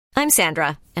I'm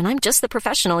Sandra, and I'm just the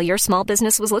professional your small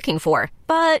business was looking for.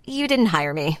 But you didn't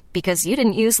hire me because you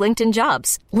didn't use LinkedIn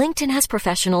Jobs. LinkedIn has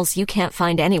professionals you can't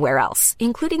find anywhere else,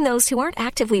 including those who aren't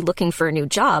actively looking for a new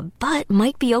job, but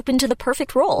might be open to the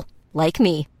perfect role, like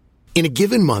me. In a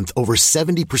given month, over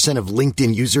 70% of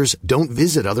LinkedIn users don't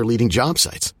visit other leading job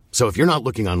sites. So if you're not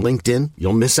looking on LinkedIn,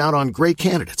 you'll miss out on great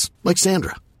candidates like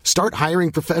Sandra. Start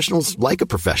hiring professionals like a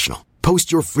professional.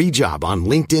 Post your free job on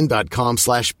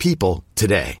linkedin.com/people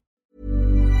today.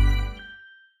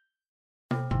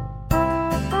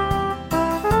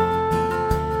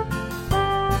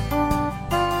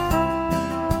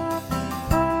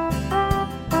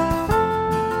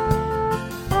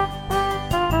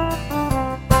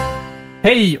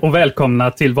 Hej och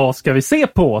välkomna till Vad ska vi se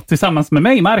på? Tillsammans med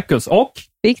mig, Marcus och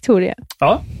Victoria.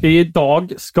 Ja,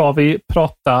 idag ska vi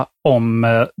prata om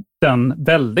den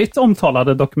väldigt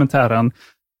omtalade dokumentären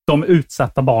De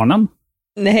utsatta barnen.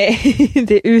 Nej,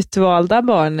 det är utvalda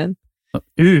barnen.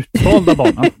 Utvalda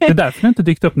barnen. Det är därför det inte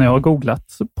dykt upp när jag har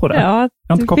googlat på det. Ja,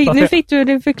 nu fick du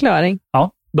din förklaring.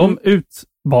 Ja, de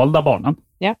utvalda barnen.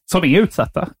 Ja. Som är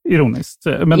utsatta, ironiskt.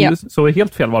 Men så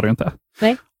helt fel var det ju inte.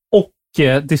 Nej. Och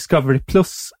Discovery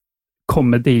Plus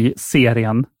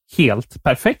komediserien Helt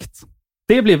perfekt.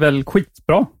 Det blir väl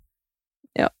skitbra?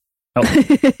 Ja.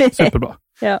 Superbra.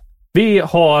 Ja. Vi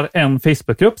har en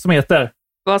Facebookgrupp som heter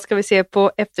Vad ska vi se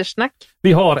på eftersnack?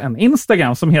 Vi har en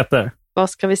Instagram som heter Vad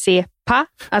ska vi se på?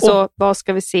 Alltså, vad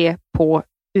ska vi se på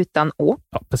utan å?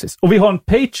 Ja, precis. Och vi har en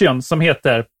Patreon som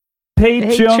heter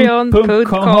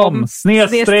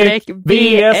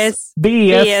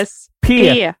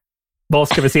patreon.com/VSVSP. Vad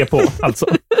ska vi se på? Alltså.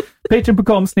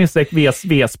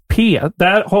 Patreon.com/VSVSP.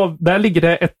 Där ligger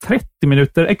det ett 30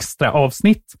 minuter extra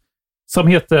avsnitt som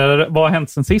heter Vad har hänt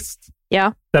sen sist?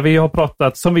 Ja. Där vi har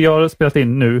pratat, som vi har spelat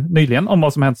in nu nyligen, om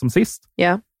vad som hänt som sist.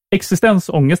 Ja.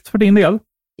 Existensångest för din del.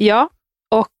 Ja,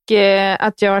 och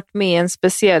att jag varit med i en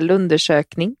speciell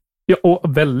undersökning. Ja,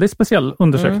 och väldigt speciell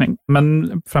undersökning.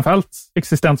 Men framförallt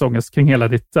existensångest kring hela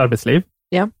ditt arbetsliv.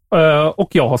 Ja.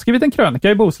 Och jag har skrivit en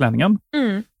krönika i Bohuslänningen.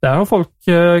 Där har folk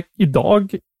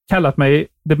idag kallat mig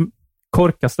det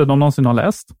korkaste de någonsin har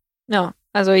läst. Ja,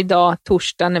 alltså idag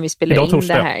torsdag när vi spelar in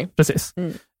det här. Precis.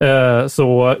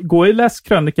 Så gå och läs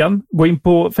krönikan. Gå in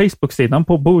på Facebook-sidan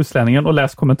på Bohuslänningen och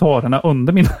läs kommentarerna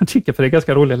under min artikel, för det är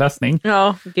ganska rolig läsning.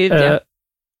 Ja, gud ja.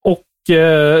 Och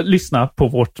lyssna på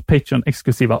vårt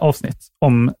Patreon-exklusiva avsnitt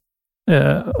om,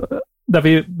 där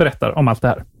vi berättar om allt det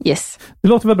här. Yes. Det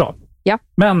låter väl bra? Ja.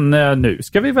 Men nu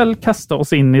ska vi väl kasta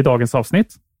oss in i dagens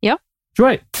avsnitt. Ja.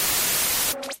 Joy.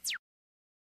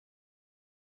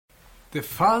 Det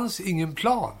fanns ingen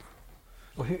plan.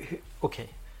 Okej.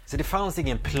 Så det fanns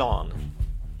ingen plan?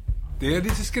 Det är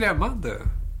lite skrämmande.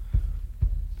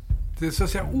 Det är så att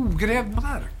säga ogrävd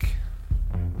mark.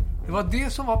 Det var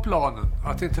det som var planen.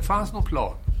 Att det inte fanns någon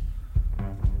plan.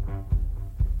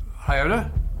 Hajar du?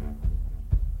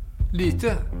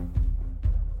 Lite.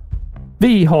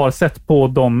 Vi har sett på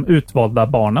De utvalda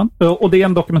barnen. Och det är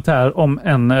en dokumentär om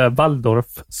en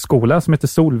Waldorfskola som heter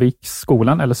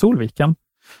Solviksskolan, eller Solviken.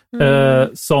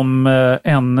 Som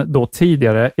en då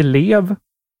tidigare elev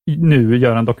nu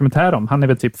gör en dokumentär om. Han är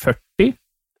väl typ 40.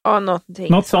 Ja,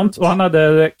 något sånt. Och han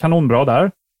hade kanonbra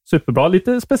där. Superbra.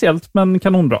 Lite speciellt, men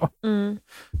kanonbra.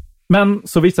 Men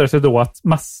så visar det sig då att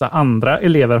massa andra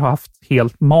elever har haft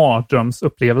helt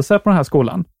mardrömsupplevelser på den här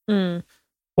skolan.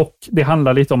 Och det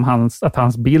handlar lite om att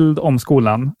hans bild om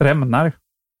skolan rämnar.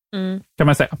 Kan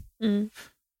man säga.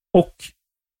 Och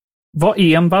vad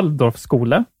är en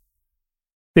Waldorfskola?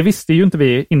 Det visste ju inte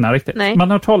vi innan riktigt. Nej. Man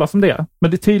har hört talas om det.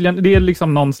 Men det är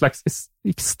liksom någon slags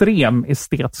extrem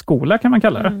estetskola, kan man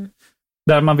kalla det.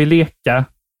 Där man vill leka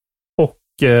och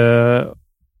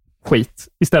skit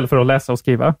istället för att läsa och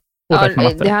skriva. Ja,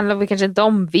 det handlar väl kanske inte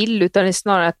om vill, utan det är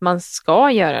snarare att man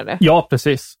ska göra det. Ja,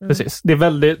 precis. Det är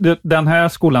väldigt, den här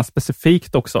skolan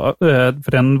specifikt också,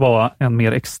 för den var en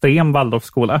mer extrem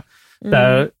Waldorfskola.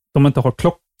 Där de inte har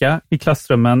klocka i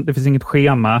klassrummen, det finns inget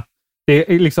schema.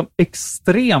 Det är liksom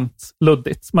extremt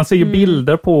luddigt. Man ser ju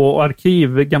bilder på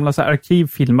gamla så här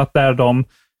arkivfilmat där de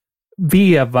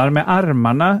vevar med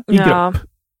armarna i grupp.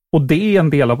 Och det är en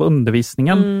del av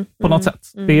undervisningen på något sätt.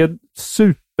 Det är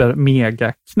super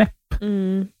mega knäpp.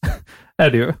 Är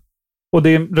det ju. Och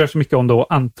det rör sig mycket om då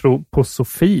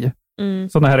antroposofi.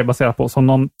 Som det här är baserat på. Som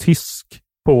någon tysk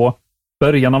på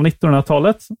början av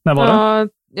 1900-talet. När var det? Ja,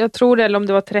 jag tror det, eller om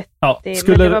det var 30.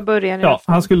 Men det var början. Ja,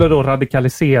 han skulle då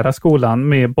radikalisera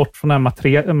skolan bort från det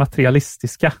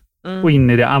materialistiska och in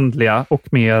i det andliga och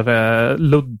mer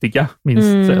luddiga,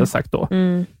 minst sagt då.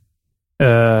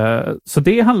 Så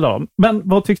det handlar om. Men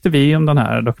vad tyckte vi om den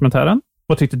här dokumentären?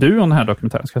 Vad tyckte du om den här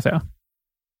dokumentären, ska jag säga?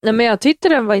 Nej, men jag tyckte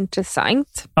den var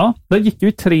intressant. Ja, det gick ju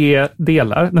i 3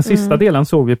 delar. Den sista delen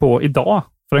såg vi på idag,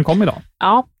 för den kom idag.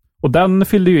 Ja. Och den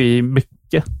fyllde ju i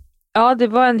mycket. Ja, det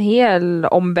var en hel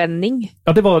omvändning.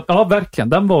 Ja, verkligen.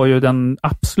 Den var ju den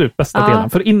absolut bästa delen.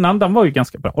 För innan, den var ju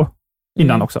ganska bra.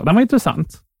 Innan också. Den var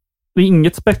intressant. Det är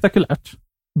inget spektakulärt.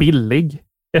 Billig.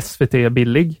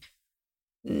 SVT-billig.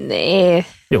 Nej.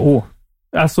 Jo.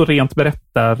 Alltså rent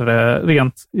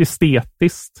rent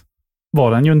estetiskt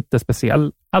var den ju inte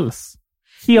speciell alls.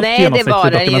 Helt Nej, det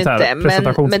var den ju inte. Men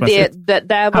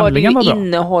där var det ju var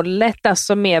innehållet,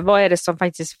 alltså med vad är det som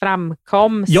faktiskt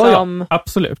framkom. Ja,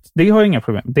 absolut. Det har jag inga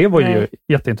problem. Det var ju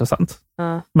jätteintressant.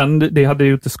 Ja. Men det hade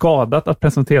ju inte skadat att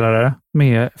presentera det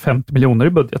med 50 miljoner i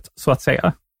budget, så att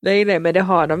säga. Nej, men det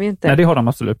har de ju inte. Nej, det har de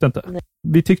absolut inte. Nej.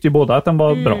 Vi tyckte ju båda att den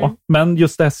var bra. Men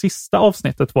just det här sista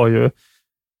avsnittet var ju...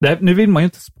 nu vill man ju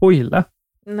inte spoila.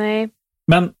 Nej.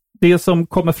 Men det som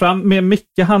kommer fram med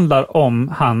mycket handlar om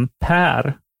han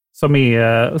Per,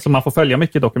 som man får följa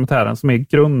mycket i dokumentären, som är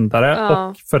grundare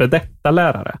och före detta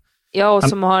lärare. Ja, och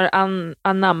som har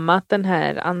anammat den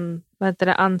här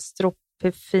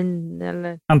antropofin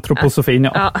eller... Antroposofin,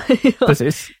 ja.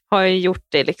 Precis. Har ju gjort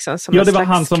det liksom som en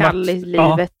slags kall i livet.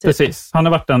 Ja, typ. Precis. Han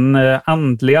har varit den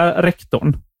andliga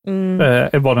rektorn.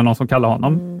 Var det någon som kallade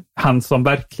honom. Han som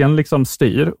verkligen liksom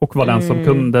styr och var den som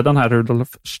kunde den här Rudolf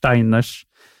Steiners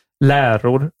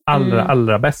läror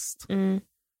allra bäst.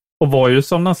 Och var ju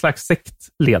som någon slags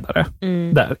sektledare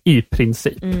där i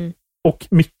princip. Och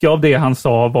mycket av det han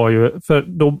sa var ju, för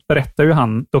då berättar ju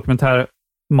han,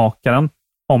 dokumentärmakaren,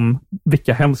 om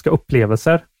vilka hemska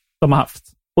upplevelser de har haft.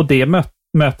 Och det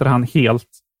möter han helt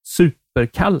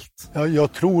superkallt.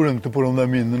 Jag tror inte på de där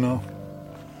minnena.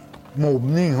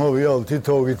 Mobbning har vi alltid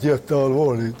tagit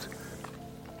jätteallvarligt.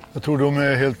 Jag tror de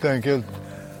är helt enkelt,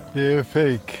 det är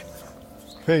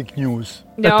fake news.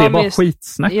 Ja, det är bara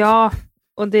skitsnack. Ja,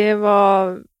 och det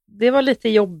var lite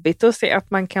jobbigt att se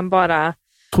att man kan bara...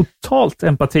 Totalt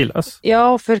empatilös. Ja,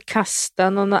 och förkasta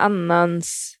någon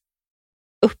annans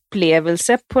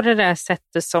upplevelse på det där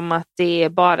sättet, som att det är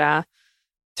bara...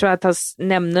 Jag tror att han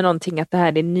nämner någonting, att det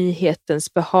här är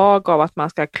nyhetens behag av att man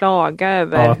ska klaga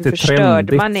över hur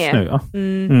förstörd man är. Nu, ja.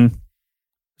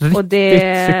 Riktigt och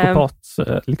det, psykopat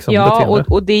liksom, ja,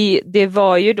 och det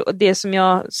var ju det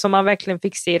som man verkligen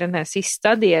fick se i den här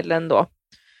sista delen då.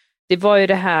 Det var ju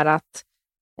det här att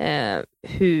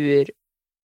hur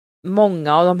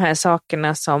många av de här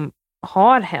sakerna som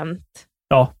har hänt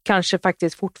kanske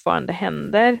faktiskt fortfarande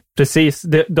händer. Precis,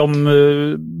 de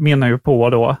menar ju på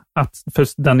då att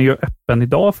den är ju öppen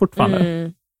idag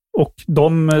fortfarande.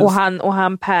 Och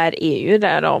han Per är ju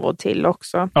där av och till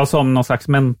också. Ja, som någon slags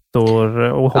mentor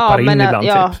och hoppar in ibland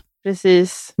typ.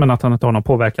 Precis. Men att han inte har någon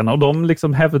påverkan. Och de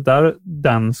liksom hävdar,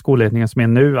 den skolledningen som är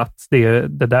nu, att det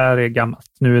där är gammalt.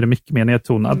 Nu är det mycket mer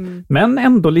nedtonat. Men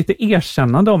ändå lite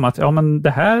erkännande om att men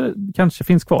det här kanske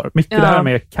finns kvar. Mycket det här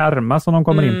med karma som de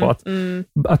kommer in på.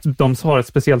 Att de har ett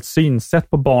speciellt synsätt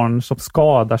på barn som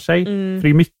skadar sig. För det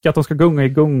är mycket att de ska gunga i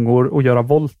gungor och göra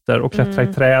volter och klättra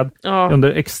i träd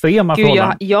under extrema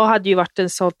förhållanden. Jag hade ju varit en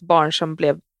sånt barn som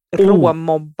blev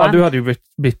råmobbad. Ja, du hade ju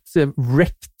blivit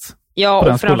wrecked.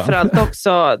 Ja, och framförallt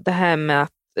också det här med att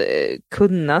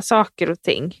kunna saker och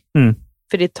ting.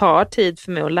 För det tar tid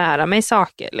för mig att lära mig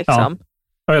saker. Liksom.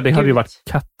 Ja, det hade ju varit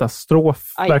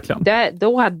katastrof, verkligen.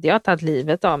 Då hade jag tagit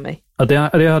livet av mig. Ja,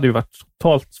 det hade ju varit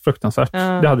totalt fruktansvärt.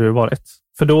 Det hade det varit.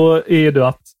 För då är det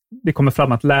att det kommer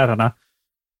fram att lärarna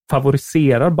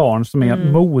favoriserar barn som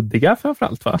är modiga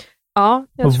framförallt, va? Ja,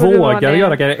 och vågar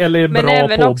göra grejer, eller är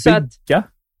bra på att bygga.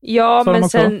 Ja,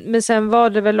 men sen var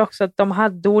det väl också att de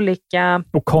hade olika...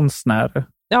 Och konstnärer.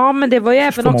 Ja, men det var ju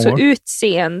även också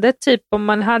utseende. Typ om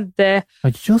man hade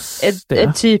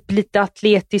ett typ lite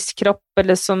atletisk kropp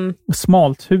eller som...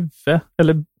 Smalt huvud.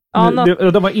 Eller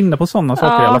de var inne på sådana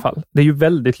saker i alla fall. Det är ju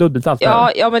väldigt luddigt allt det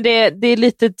här. Ja, men det är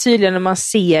lite tydligare när man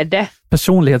ser det.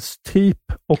 Personlighetstyp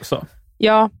också.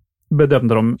 Ja.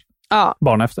 Bedömde de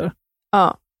barn efter.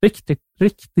 Ja.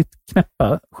 Riktigt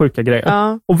knäppa, sjuka grejer.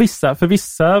 Ja. Och för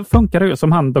vissa funkar det ju,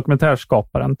 som han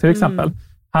dokumentärskaparen till exempel.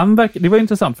 Det var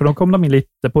intressant, för de kom in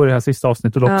lite på det här sista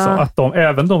avsnittet också. Att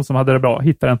även de som hade det bra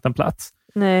hittar inte en plats.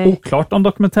 Nej. Oklart om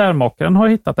dokumentärmakaren har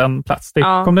hittat en plats. Det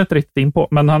kom det inte riktigt in på.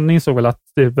 Men han insåg väl att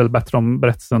det är väl bättre om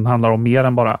berättelsen handlar om mer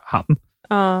än bara han.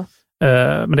 Ja.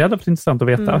 Men det hade varit intressant att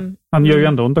veta. Han gör ju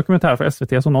ändå en dokumentär för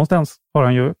SVT, så någonstans har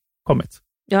han ju kommit.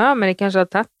 Ja, men det kanske har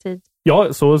tagit tid.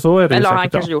 Ja, så är det. Eller säkert, har han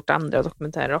kanske gjort andra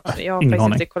dokumentärer också. Jag har faktiskt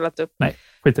inte kollat upp. Nej,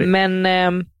 skit i.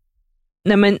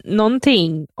 Men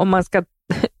någonting, om man ska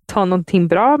ta någonting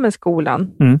bra med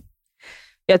skolan.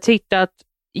 Jag tyckte att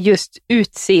just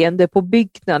utseende på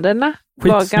byggnaderna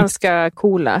var Skitsnyggt. ganska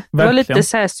coola. Det var Verkligen. lite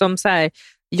så här som så här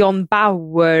John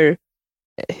Bauer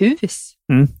hus.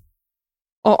 Mm.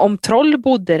 Och om troll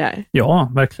bodde där,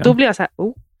 Ja, verkligen. då blev jag så här,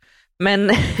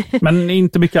 Men, Men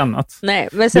inte mycket annat. nej,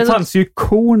 men sen Det fanns ju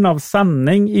korn av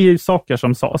sanning i saker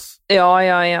som sades.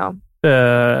 Ja.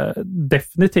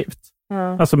 Definitivt.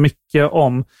 Ja. Alltså mycket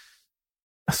om...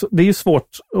 Alltså, det är ju svårt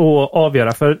att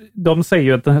avgöra, för de säger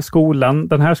ju att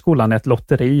den här skolan är ett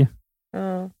lotteri.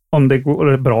 Om det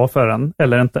går bra för den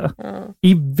eller inte.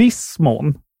 I viss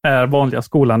mån är vanliga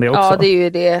skolan det också. Ja, det är ju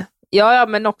det. Ja,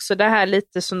 men också det här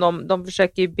lite som de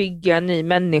försöker ju bygga en ny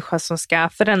människa som ska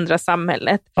förändra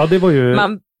samhället. Ja, det var ju...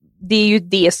 Det är ju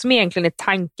det som egentligen är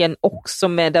tanken också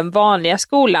med den vanliga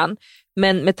skolan.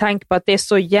 Men med tanke på att det är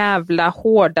så jävla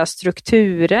hårda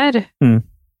strukturer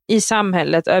i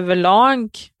samhället överlag,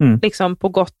 liksom på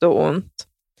gott och ont,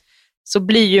 så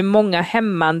blir ju många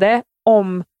hämmande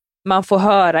om man får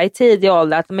höra i tidig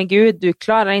ålder att men gud, du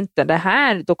klarar inte det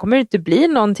här, då kommer det inte bli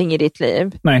någonting i ditt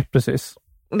liv. Nej, precis.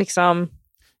 Liksom.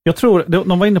 Jag tror,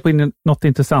 de var inne på något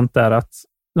intressant där, att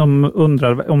de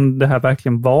undrar om det här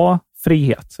verkligen var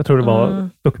frihet. Jag tror det var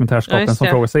dokumentärskapen som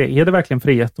frågade sig, är det verkligen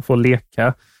frihet att få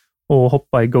leka och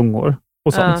hoppa i gungor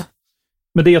och sånt?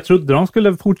 Men det jag trodde de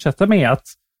skulle fortsätta med att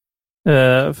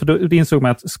för då insåg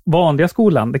man att vanliga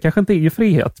skolan, det kanske inte är ju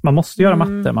frihet. Man måste göra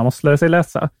matte, man måste lära sig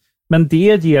läsa. Men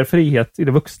det ger frihet i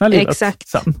det vuxna livet. Exakt.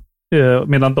 Sen.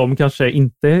 Medan de kanske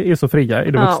inte är så fria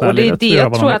i det vuxna och det livet. är det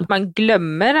jag tror att man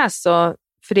glömmer alltså.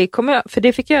 För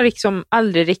det fick jag liksom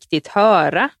aldrig riktigt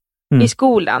höra i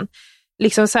skolan.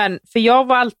 Liksom så här, för jag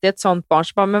var alltid ett sånt barn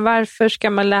som bara, men varför ska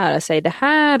man lära sig det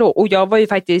här? Och jag var ju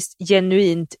faktiskt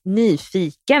genuint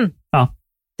nyfiken. Ja.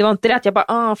 Det var inte det att jag bara,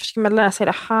 varför ska man lära sig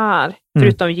det här?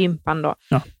 Förutom gympan då.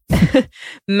 Ja.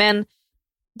 Men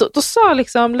då sa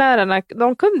liksom lärarna,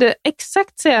 de kunde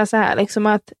exakt säga så här, liksom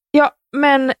att ja,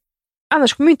 men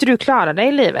annars kommer inte du klara dig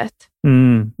i livet.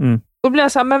 Och då blev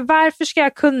jag så här, men varför ska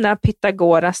jag kunna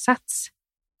Pythagoras sats?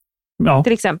 Ja.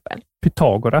 Till exempel.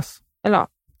 Pythagoras. Eller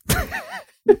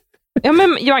ja,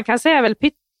 men man kan säga väl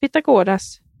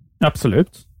Pythagoras.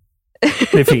 Absolut.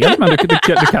 Det är fel, men du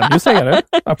kan ju säga det.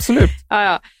 Absolut.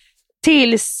 Ja.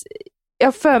 Tills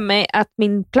jag för mig att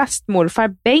min plastmorfar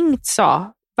Bengt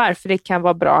sa varför det kan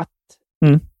vara bra att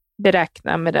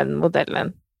beräkna med den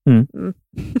modellen.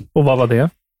 Och vad var det?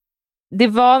 Det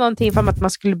var någonting om att man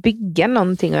skulle bygga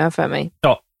någonting, jag för mig.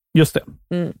 Ja, just det.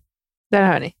 Där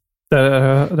hör ni.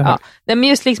 Det här. Ja. Men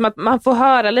just liksom att man får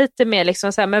höra lite mer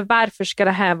liksom så här, men varför ska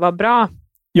det här vara bra?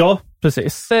 Ja,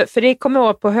 precis. För det kommer jag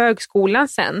ihåg på högskolan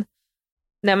sen,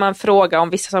 när man frågar om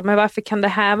vissa saker, men varför kan det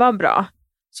här vara bra?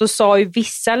 Så sa ju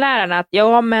vissa lärarna att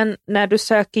ja, men när du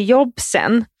söker jobb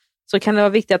sen så kan det vara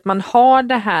viktigt att man har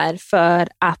det här för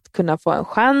att kunna få en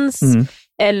chans,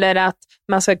 eller att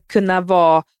man ska kunna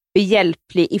vara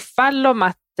behjälplig ifall om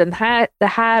att det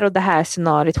här och det här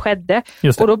scenariot skedde.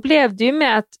 Och då blev det ju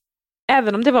med att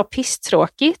även om det var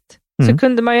pisstråkigt så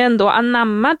kunde man ju ändå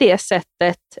anamma det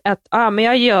sättet att men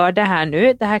jag gör det här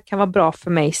nu, det här kan vara bra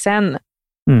för mig sen.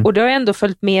 Och det har ändå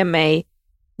följt med mig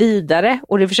vidare,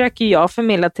 och det försöker jag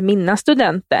förmedla till mina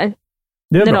studenter.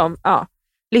 Det är bra.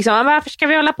 Liksom, varför ska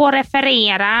vi hålla på och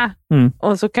referera?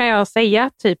 Och så kan jag säga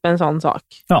typ en sån sak.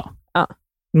 Ja.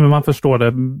 Men man förstår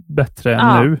det bättre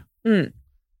än nu.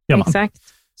 Exakt.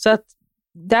 Så att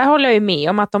där håller jag ju med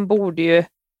om att de borde ju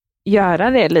göra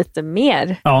det lite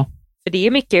mer. Ja. För det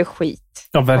är mycket skit.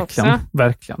 Ja, verkligen.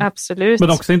 Verkligen. Absolut. Men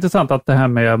också intressant att det här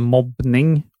med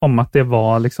mobbning, om att det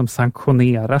var liksom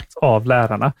sanktionerat av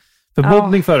lärarna. För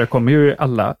mobbning förekommer ju i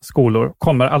alla skolor,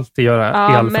 kommer alltid göra i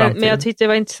all framtid. Men jag tyckte det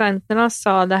var intressant när de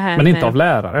sa det här. Men inte av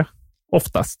lärare,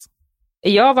 oftast.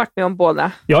 Jag har varit med om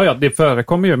båda. Ja, det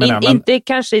förekommer ju med det. Men inte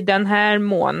kanske i den här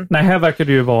mån. Nej, här verkar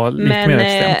det ju vara lite mer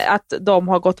extremt. Men att de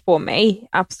har gått på mig,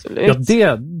 absolut.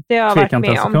 Ja, det har jag varit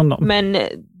med om. Men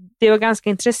det var ganska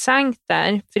intressant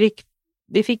där. För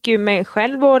det fick ju mig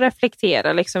själv att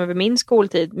reflektera liksom, över min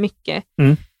skoltid mycket.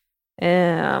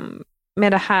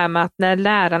 Med det här med att när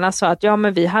lärarna sa att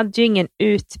men vi hade ju ingen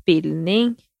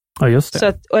utbildning. Ja, just det.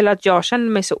 Så eller att jag kände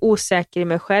mig så osäker i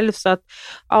mig själv så att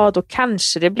då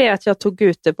kanske det blev att jag tog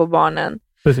ut det på barnen.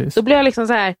 Precis. Då blev jag liksom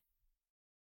så här,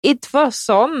 inte för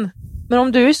sån, men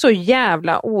om du är så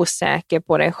jävla osäker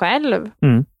på dig själv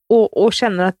och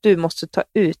känner att du måste ta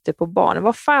ut det på barnen,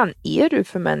 vad fan är du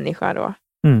för människa då?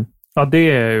 Ja,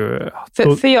 det är ju...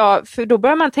 För då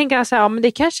börjar man tänka så här, men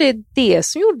det kanske är det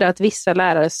som gjorde att vissa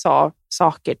lärare sa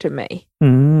saker till mig.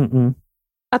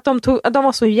 Att de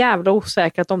var så jävla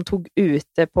osäkra att de tog ut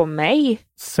det på mig.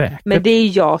 Säkert. Men det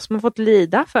är jag som har fått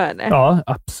lida för det. Ja,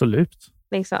 absolut.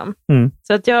 Liksom.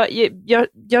 Så att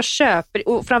jag köper,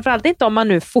 och framförallt inte om man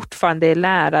nu fortfarande är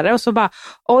lärare och så bara,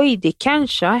 oj, det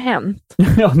kanske har hänt.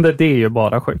 Ja, det är ju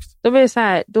bara sjukt. Då blir det så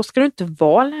här, då ska du inte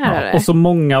vara lärare. Ja, och så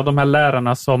många av de här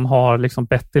lärarna som har liksom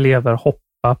bett elever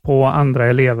hoppa på andra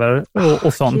elever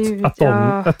och sånt, Gud,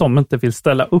 att de inte vill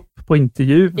ställa upp på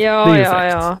intervju. Ja, det är ju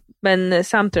ja. Men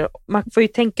samtidigt, man får ju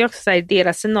tänka också så här, i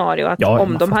deras scenario, att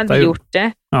om de hade gjort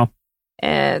det,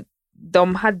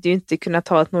 de hade ju inte kunnat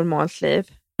ta ett normalt liv.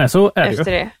 Nej, så är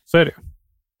efter det. Så är det.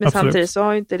 Men absolut. Samtidigt så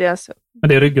har ju inte det... Men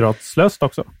det är ryggradslöst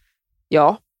också.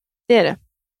 Ja, det är det.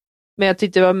 Men jag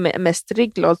tyckte det var mest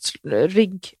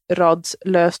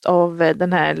ryggradslöst av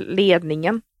den här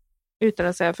ledningen. Utan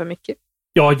att säga för mycket.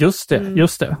 Ja, just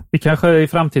det. Vi kanske i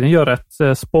framtiden gör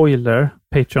ett spoiler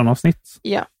Patreon-avsnitt.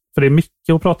 Ja. För det är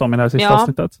mycket att prata om i det här sista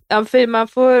avsnittet. Ja, för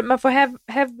man får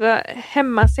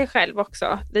hämma sig själv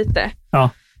också lite. Ja.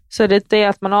 Så det är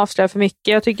att man avslöjar för mycket.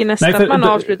 Jag tycker nästan att man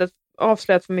har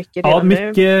avslöjat för mycket redan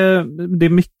nu. Det är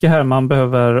mycket här man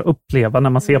behöver uppleva när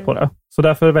man ser på det. Så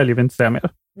därför väljer vi inte säga mer.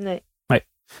 Nej.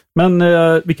 Men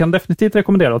vi kan definitivt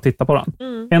rekommendera att titta på den.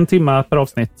 1 timme per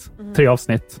avsnitt, 3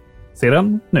 avsnitt. Se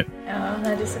den nu. Ja,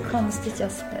 nej, det är så konstigt,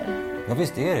 Jasper. Ja,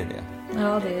 visst är det.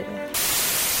 Ja, det är det.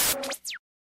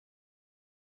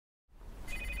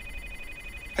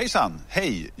 Hejsan,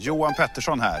 hej, Johan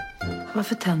Pettersson här.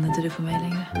 Varför tänder inte du på mig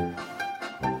längre?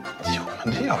 Jo,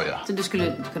 men det gör jag. Så du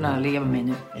skulle kunna ligga med mig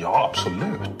nu? Ja,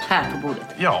 absolut. Här på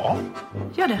bordet? Ja.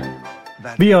 Gör det.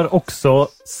 Vi har också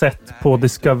sett på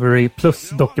Discovery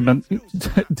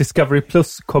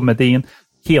Plus-komedin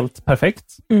Helt perfekt.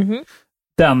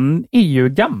 Den är ju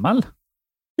gammal.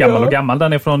 Och gammal.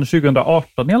 Den är från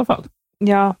 2018 i alla fall.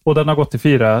 Ja. Och den har gått i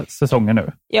 4 säsonger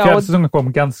nu. 4 säsonger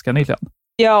kom ganska nyligen.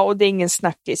 Ja, och det är ingen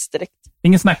snackis direkt.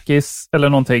 Ingen snackis eller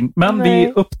någonting. Men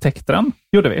vi upptäckte den,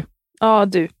 gjorde vi. Ja,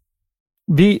 du.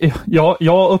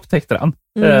 Jag upptäckte den.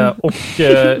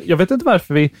 Jag vet inte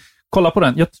varför vi kollar på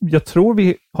den. Jag tror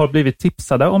vi har blivit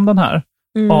tipsade om den här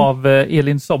av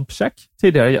Elin Sobczak,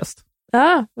 tidigare gäst.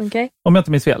 Okej. Om jag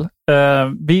inte minns fel.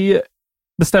 Vi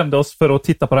bestämde oss för att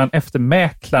titta på den efter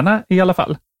Mäklarna i alla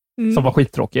fall. Som var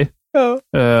skittråkig.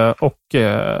 Och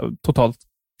totalt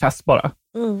kass bara.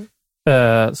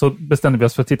 Så bestämde vi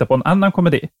oss för att titta på en annan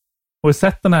komedi. Och vi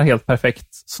sett den här Helt perfekt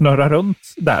snurra runt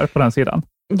där på den sidan.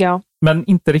 Ja. Men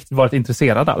inte riktigt varit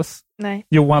intresserad alls. Nej.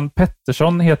 Johan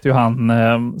Pettersson heter ju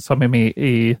han som är med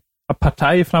i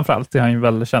Partaj framförallt. Det är han ju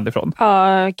väl känd ifrån.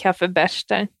 Ja, Kaffebärs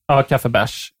där. Ja,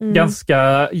 Kaffebärs.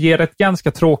 Ger ett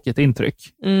ganska tråkigt intryck.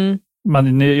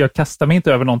 Jag kastar mig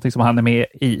inte över någonting som han är med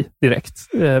i direkt,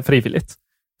 frivilligt.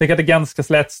 Det är ganska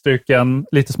slätstruken,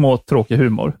 lite små tråkig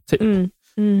humor, typ.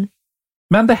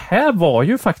 Men det här var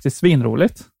ju faktiskt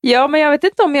svinroligt. Ja, men jag vet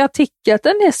inte om jag tycker att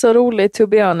den är så rolig, to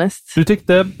be honest. Du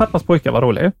tyckte Pappas pojkar var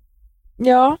rolig?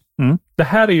 Ja. Det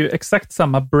här är ju exakt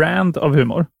samma brand av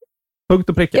humor. Punkt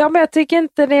och pricka. Ja, men jag tycker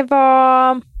inte det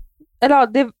var...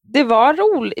 Eller det var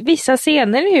roligt. Vissa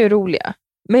scener är ju roliga.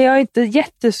 Men jag är inte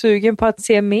jättesugen på att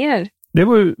se mer. Det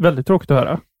var ju väldigt tråkigt att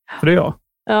höra. För det är jag.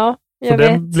 Ja, jag vet.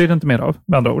 Så den blir det inte mer av,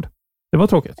 med andra ord. Det var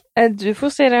tråkigt. Du får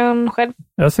se den själv.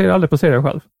 Jag ser aldrig på serien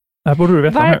själv. Det här borde du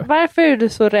veta nu. Varför är du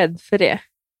så rädd för det?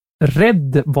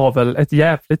 Rädd var väl ett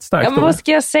jävligt starkt ord. Men vad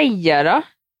ska jag säga då?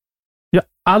 Ja,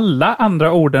 alla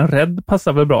andra orden rädd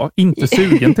passar väl bra. Inte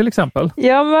sugen till exempel.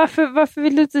 Ja, men varför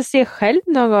vill du inte se själv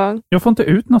någon gång? Jag får inte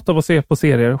ut något av att se på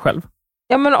serier själv.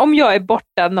 Ja, men om jag är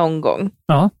borta någon gång.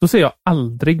 Ja, då ser jag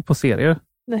aldrig på serier.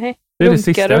 Nej. Det är det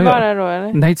sista jag gör. Bara då,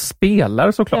 eller? Nej,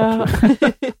 spelar såklart.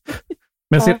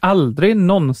 Men jag ser aldrig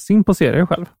någonsin på serier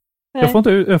själv. Jag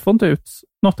får inte ut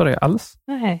något av det alls.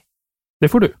 Nej. Det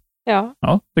får du. Ja.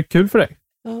 Ja, det är kul för dig.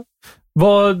 Ja.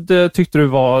 Vad tyckte du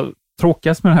var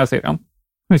tråkigast med den här serien?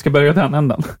 Vi ska börja den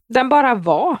änden. Den bara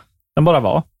var. Det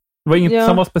var inget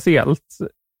som var speciellt.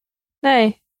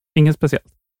 Nej. Inget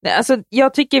speciellt. Nej, alltså,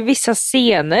 jag tycker vissa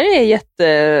scener är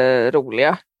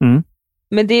jätteroliga.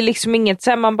 Men det är liksom inget så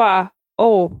här man bara,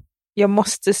 jag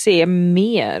måste se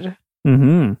mer.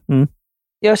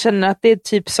 Jag känner att det är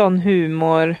typ sån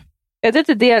humor. Jag vet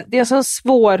inte, det är en sån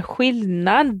svår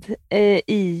skillnad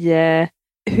i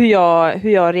hur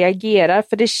jag reagerar.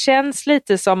 För det känns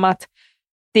lite som att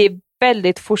det är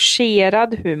väldigt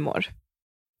forcerad humor.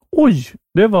 Oj,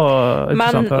 det var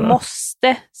intressant. Man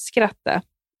måste skratta.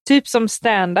 Typ som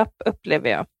stand-up upplever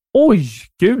jag. Oj,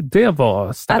 gud, det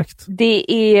var starkt. Att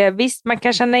det är, visst, man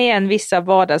kan känna igen vissa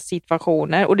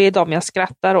vardagssituationer och det är de jag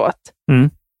skrattar åt.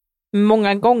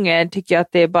 Många gånger tycker jag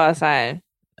att det är bara så här,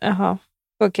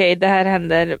 okej, det här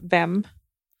händer vem?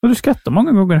 Och du skrattar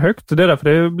många gånger högt, det är därför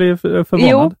det blir förvånad.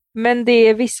 Jo, men det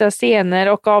är vissa scener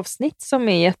och avsnitt som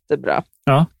är jättebra.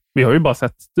 Ja. Vi har ju bara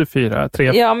sett 4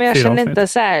 Ja, men jag känner avsnitt. inte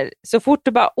så här. Så fort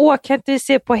du bara, kan inte vi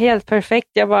se på Helt perfekt?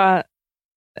 Jag bara,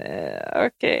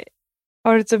 okej.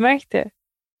 Har du inte märkt det?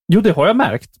 Jo, det har jag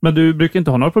märkt. Men du brukar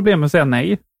inte ha några problem med att säga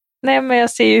nej. Nej, men jag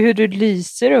ser ju hur du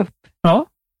lyser upp. Ja,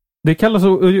 det kallas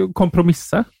att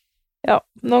kompromissa. Ja,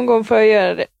 någon gång får jag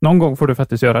göra det. Någon gång får du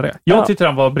faktiskt göra det. Jag tyckte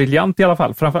den var briljant i alla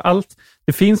fall. Framför allt,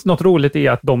 det finns något roligt i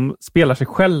att de spelar sig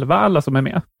själva, alla som är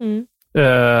med.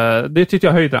 Det tyckte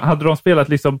jag höjde. Hade de spelat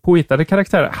liksom påhittade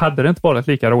karaktärer, hade det inte varit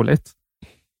lika roligt.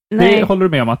 Nej. Det håller du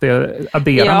med om att det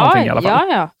adderar någonting i alla fall?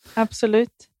 Ja,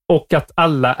 absolut. Och att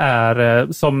alla är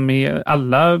som i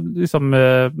alla, liksom,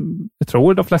 jag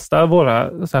tror de flesta av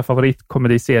våra så här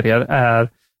favoritkomediserier är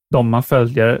de man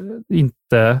följer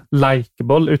inte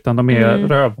likeable utan de är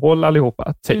rövhål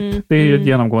allihopa. Typ. Det är ju ett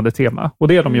genomgående tema. Och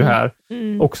det är de ju här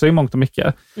också i mångt och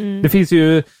mycket. Det finns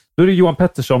ju, då är det Johan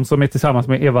Pettersson som är tillsammans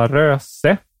med Eva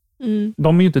Röse.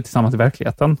 De är ju inte tillsammans i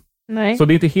verkligheten. Nej. Så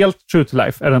det är inte helt true to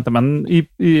life, är det inte? Men,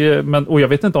 och jag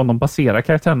vet inte om de baserar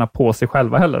karaktärerna på sig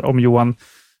själva heller. Om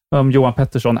Johan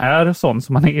Pettersson är sån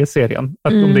som han är i serien.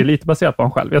 Att om det är lite baserat på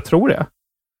honom själv. Jag tror det.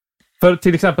 För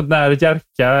till exempel när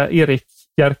Erik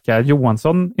Jerka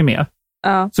Johansson är med,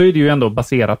 så är det ju ändå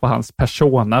baserat på hans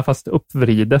persona, fast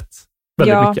uppvridet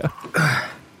väldigt mycket.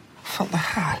 Fan, det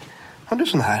här. Har du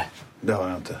sån här? Det har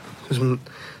jag inte. Det är som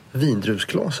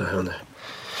vindruvsglas här under.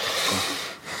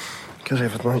 Kanske är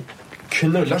för att man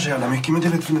knullar så jävla mycket, men det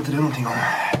vet väl inte det någonting om.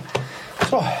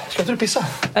 Så, ska inte du pissa?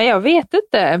 Ja, jag vet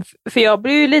inte. För jag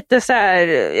blir ju lite så här,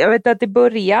 jag vet att i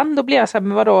början då blir jag så här,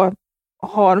 men vadå,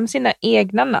 har de sina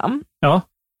egna namn? Ja.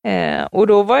 Och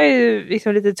då var jag ju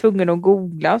liksom lite tvungen att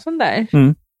googla och sånt där.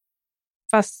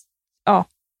 Fast,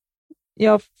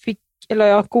 jag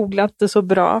googlade inte så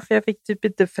bra, för jag fick typ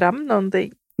inte fram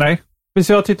någonting. Nej,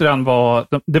 så jag tyckte den var...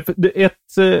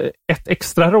 Ett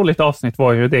extra roligt avsnitt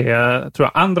var ju det, tror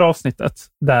jag, andra avsnittet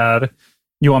där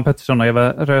Johan Pettersson och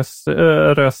Eva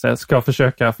Röse ska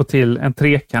försöka få till en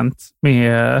trekant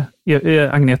med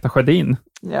Agneta Sjödin.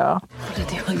 Ja. Det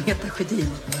är Agneta Sjödin.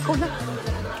 Kolla.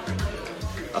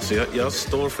 Alltså jag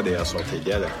står för det jag sa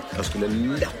tidigare. Jag skulle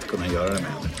lätt kunna göra det med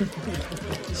henne.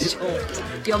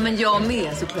 Ja, men jag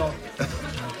med såklart.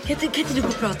 Kan inte du gå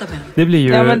och prata med henne? Det blir ju...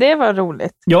 Ja, men det var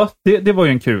roligt. Ja, det var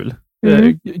ju en kul.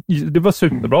 Det var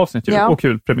superbra avsnitt och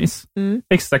kul premiss.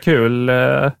 Extra kul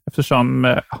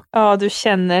eftersom... Ja, du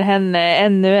känner henne.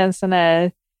 Ännu en sån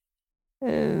här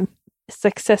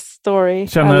success story.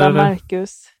 Alla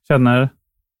Marcus. Känner...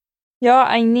 Ja,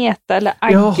 Agneta eller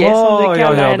Agge som du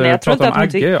kallar henne. Jag tror inte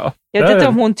att hon jag vet inte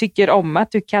om hon tycker om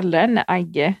att du kallar henne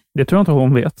Agge. Det tror jag inte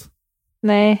hon vet.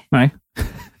 Nej.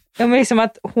 Ja, men liksom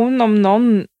att hon om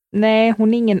någon... Nej,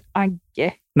 hon är ingen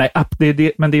Agge. Nej,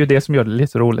 men det är ju det som gör det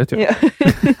lite roligt. Ja.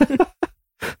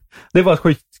 Det var ett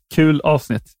skitkul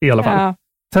avsnitt i alla fall. Ja.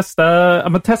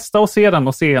 Testa och se den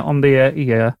och se om det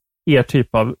är er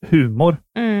typ av humor.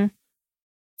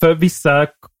 För vissa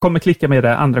kommer klicka med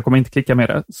det, andra kommer inte klicka med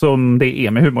det. Som det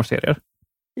är med humorserier.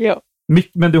 Ja.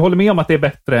 Men du håller med om att det är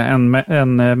bättre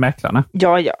än Mäklarna?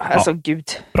 Ja, alltså gud.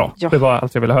 Bra, ja. Det var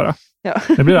allt jag ville höra. Ja.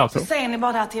 Det blir alltså. Säger ni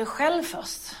bara det här till er själv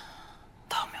först?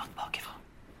 Ta mig åt bakifrån.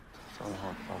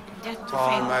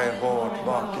 Ta mig hårt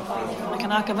bakifrån. Jag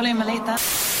kan öka volymen lite.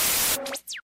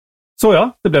 Så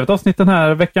ja, det blev ett avsnitt den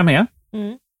här veckan med.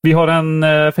 Vi har en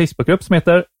Facebookgrupp som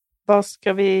heter Vad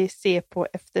ska vi se på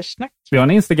eftersnack? Vi har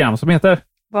en Instagram som heter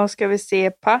Vad ska vi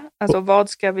se på? Alltså vad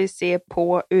ska vi se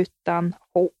på utan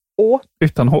H?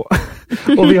 Utan H.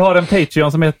 Och vi har en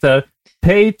Patreon som heter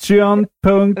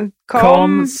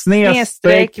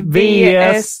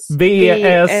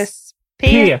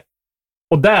patreon.com/VSVSP.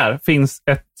 Och där finns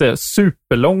ett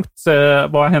superlångt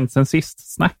vad har hänt sen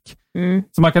sist snack.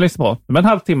 Som man kan lyssna på. Med en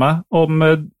halvtimme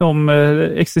om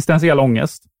existentiell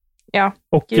ångest. Ja.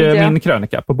 Och min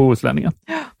krönika på Bohuslänningen.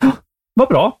 Vad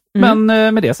bra. Men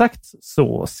med det sagt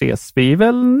så ses vi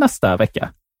väl nästa vecka.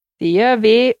 Det gör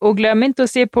vi. Och glöm inte att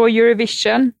se på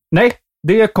Eurovision. Nej,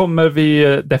 det kommer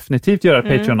vi definitivt göra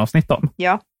ett Patreon-avsnitt om.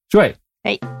 Ja. Tjohej!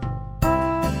 Hej!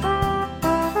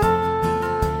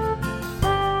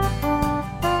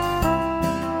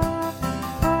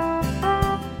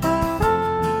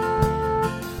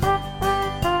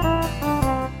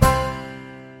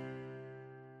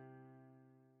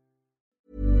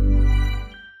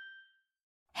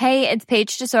 Hey, it's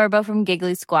Paige DeSorbo from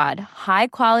Giggly Squad. High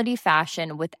quality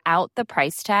fashion without the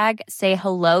price tag. Say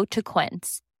hello to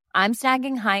Quince. I'm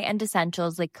snagging high-end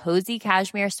essentials like cozy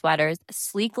cashmere sweaters,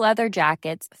 sleek leather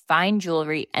jackets, fine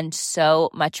jewelry, and so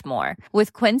much more.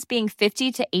 With Quince being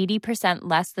 50 to 80%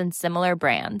 less than similar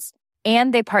brands.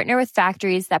 And they partner with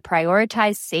factories that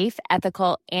prioritize safe,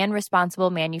 ethical, and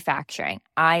responsible manufacturing.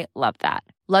 I love that.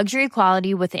 Luxury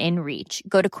quality within reach.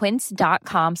 Go to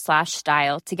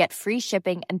quince.com/style to get free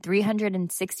shipping and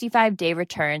 365-day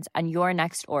returns on your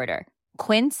next order.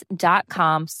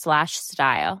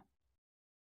 Quince.com/style.